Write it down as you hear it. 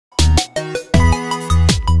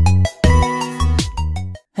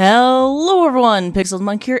Hello everyone, Pixel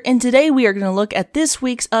Monk here, and today we are going to look at this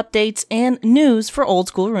week's updates and news for Old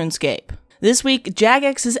School RuneScape. This week,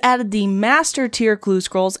 Jagex has added the Master Tier clue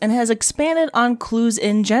scrolls and has expanded on clues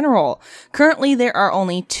in general. Currently, there are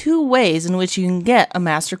only 2 ways in which you can get a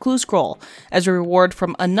Master Clue Scroll, as a reward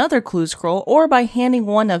from another clue scroll or by handing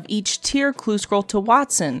one of each tier clue scroll to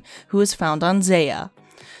Watson, who is found on Zaya.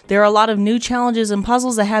 There are a lot of new challenges and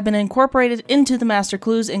puzzles that have been incorporated into the Master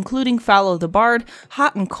Clues, including Follow the Bard,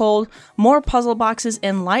 Hot and Cold, more puzzle boxes,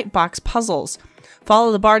 and light box puzzles.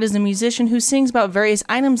 Follow the Bard is a musician who sings about various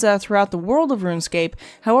items that are throughout the world of RuneScape,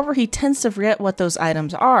 however he tends to forget what those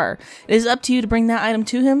items are. It is up to you to bring that item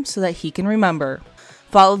to him so that he can remember.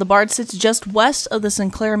 Follow the Bard sits just west of the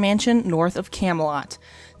Sinclair Mansion, north of Camelot.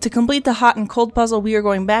 To complete the Hot and Cold puzzle, we are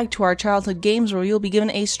going back to our childhood games where you'll be given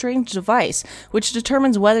a strange device, which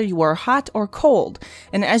determines whether you are hot or cold,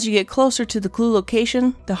 and as you get closer to the clue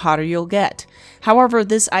location, the hotter you'll get. However,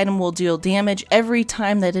 this item will deal damage every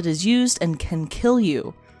time that it is used and can kill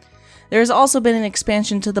you. There has also been an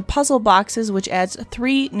expansion to the puzzle boxes, which adds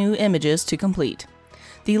 3 new images to complete.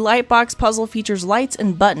 The light box puzzle features lights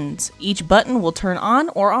and buttons. Each button will turn on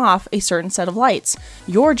or off a certain set of lights.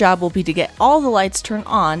 Your job will be to get all the lights turned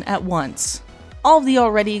on at once. All of the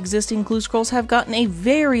already existing clue scrolls have gotten a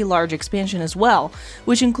very large expansion as well,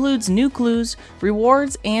 which includes new clues,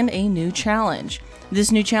 rewards, and a new challenge.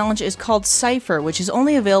 This new challenge is called Cipher, which is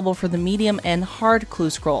only available for the medium and hard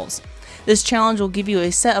clue scrolls. This challenge will give you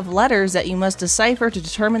a set of letters that you must decipher to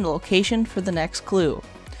determine the location for the next clue.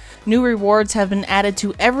 New rewards have been added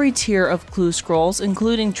to every tier of clue scrolls,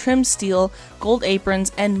 including trimmed steel, gold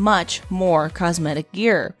aprons, and much more cosmetic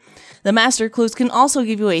gear. The Master Clues can also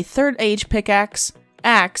give you a 3rd Age pickaxe,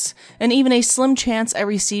 axe, and even a slim chance at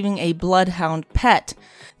receiving a bloodhound pet.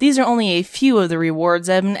 These are only a few of the rewards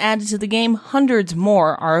that have been added to the game. Hundreds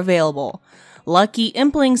more are available. Lucky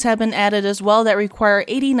Implings have been added as well that require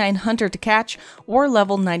 89 Hunter to catch or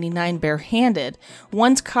level 99 barehanded.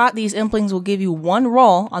 Once caught, these Implings will give you 1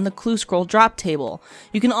 roll on the clue scroll drop table.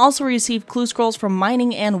 You can also receive clue scrolls from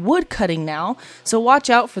mining and wood cutting now, so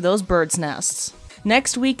watch out for those birds' nests.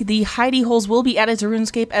 Next week, the hidey holes will be added to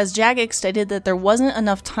RuneScape, as Jagex stated that there wasn't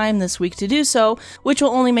enough time this week to do so, which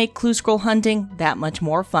will only make clue scroll hunting that much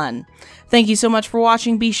more fun. Thank you so much for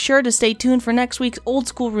watching. Be sure to stay tuned for next week's Old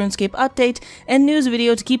School RuneScape update and news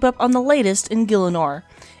video to keep up on the latest in Gielinor.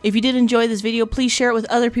 If you did enjoy this video, please share it with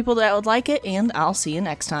other people that would like it, and I'll see you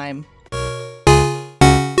next time.